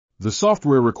The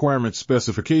Software Requirements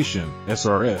Specification,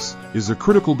 SRS, is a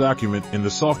critical document in the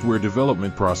software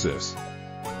development process.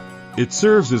 It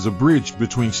serves as a bridge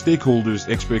between stakeholders'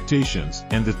 expectations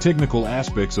and the technical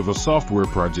aspects of a software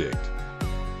project.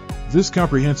 This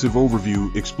comprehensive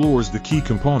overview explores the key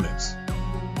components,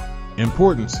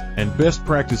 importance, and best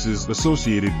practices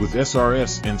associated with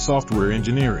SRS and software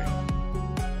engineering.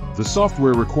 The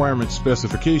Software Requirements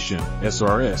Specification,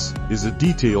 SRS, is a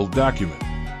detailed document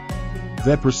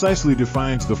that precisely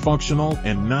defines the functional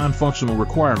and non-functional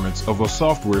requirements of a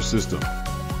software system.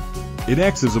 It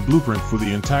acts as a blueprint for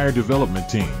the entire development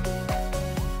team,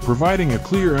 providing a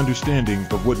clear understanding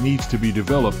of what needs to be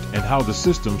developed and how the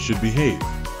system should behave.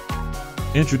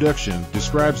 Introduction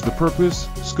describes the purpose,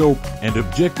 scope, and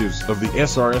objectives of the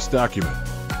SRS document.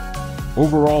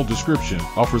 Overall description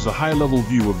offers a high-level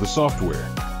view of the software,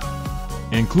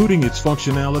 including its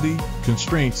functionality,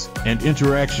 constraints, and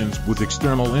interactions with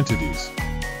external entities.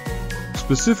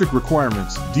 Specific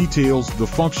requirements details the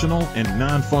functional and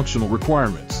non-functional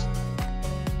requirements,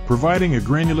 providing a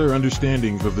granular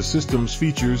understanding of the system's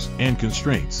features and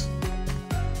constraints.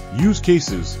 Use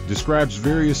cases describes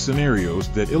various scenarios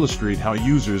that illustrate how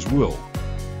users will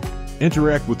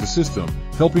interact with the system,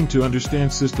 helping to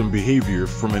understand system behavior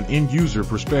from an end-user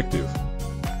perspective.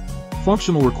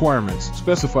 Functional requirements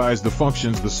specifies the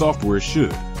functions the software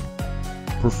should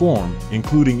perform,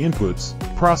 including inputs,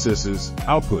 processes,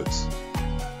 outputs,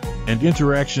 and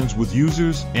interactions with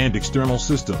users and external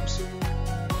systems.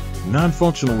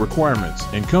 Non-functional requirements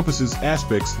encompasses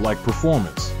aspects like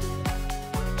performance,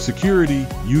 security,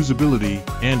 usability,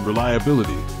 and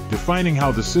reliability, defining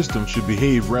how the system should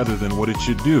behave rather than what it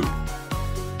should do.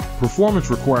 Performance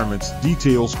requirements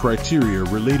details criteria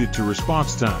related to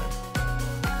response time,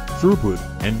 throughput,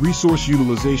 and resource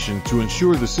utilization to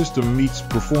ensure the system meets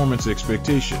performance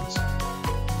expectations.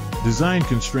 Design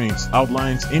constraints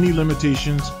outlines any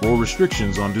limitations or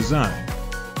restrictions on design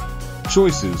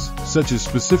choices, such as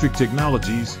specific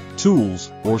technologies,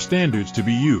 tools, or standards to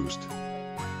be used.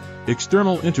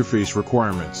 External interface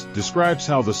requirements describes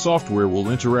how the software will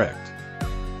interact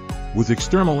with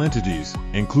external entities,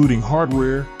 including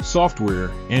hardware,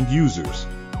 software, and users.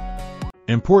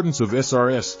 Importance of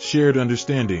SRS shared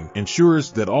understanding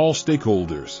ensures that all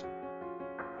stakeholders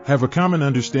have a common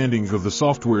understanding of the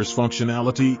software's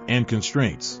functionality and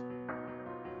constraints.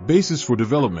 Basis for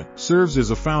development serves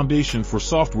as a foundation for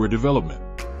software development,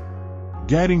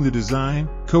 guiding the design,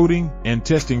 coding, and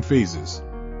testing phases.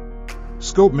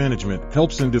 Scope management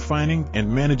helps in defining and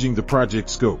managing the project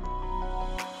scope,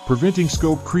 preventing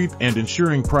scope creep and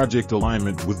ensuring project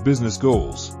alignment with business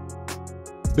goals.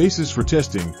 Basis for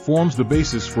testing forms the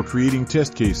basis for creating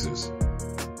test cases,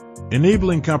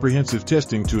 enabling comprehensive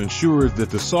testing to ensure that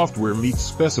the software meets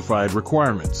specified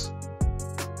requirements.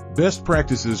 Best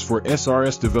practices for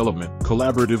SRS development: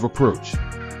 collaborative approach.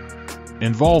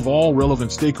 Involve all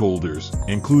relevant stakeholders,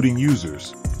 including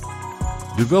users,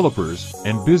 developers,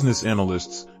 and business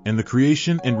analysts, in the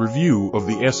creation and review of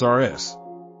the SRS.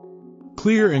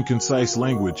 Clear and concise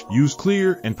language. Use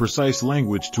clear and precise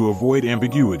language to avoid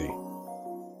ambiguity.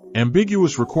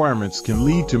 Ambiguous requirements can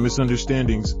lead to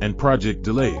misunderstandings and project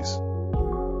delays.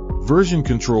 Version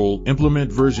control. Implement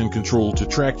version control to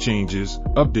track changes,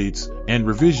 updates, and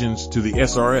revisions to the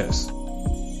SRS.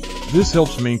 This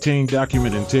helps maintain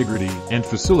document integrity and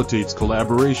facilitates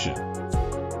collaboration.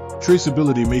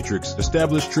 Traceability matrix.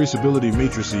 Establish traceability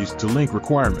matrices to link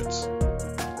requirements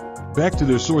back to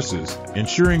their sources,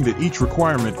 ensuring that each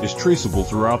requirement is traceable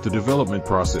throughout the development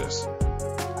process.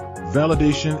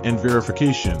 Validation and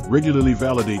verification. Regularly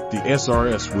validate the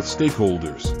SRS with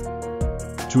stakeholders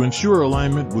to ensure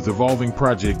alignment with evolving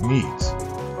project needs.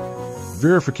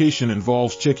 Verification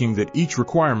involves checking that each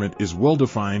requirement is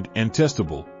well-defined and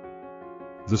testable.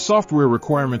 The Software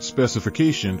Requirements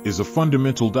Specification is a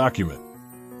fundamental document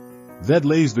that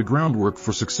lays the groundwork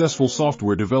for successful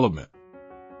software development.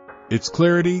 Its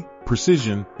clarity,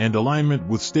 precision, and alignment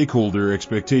with stakeholder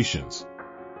expectations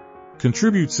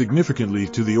contribute significantly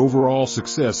to the overall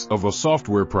success of a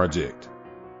software project.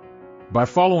 By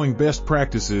following best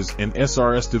practices in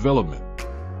SRS development,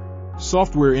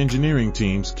 software engineering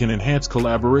teams can enhance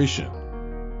collaboration,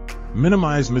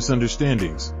 minimize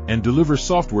misunderstandings, and deliver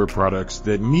software products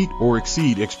that meet or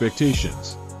exceed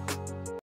expectations.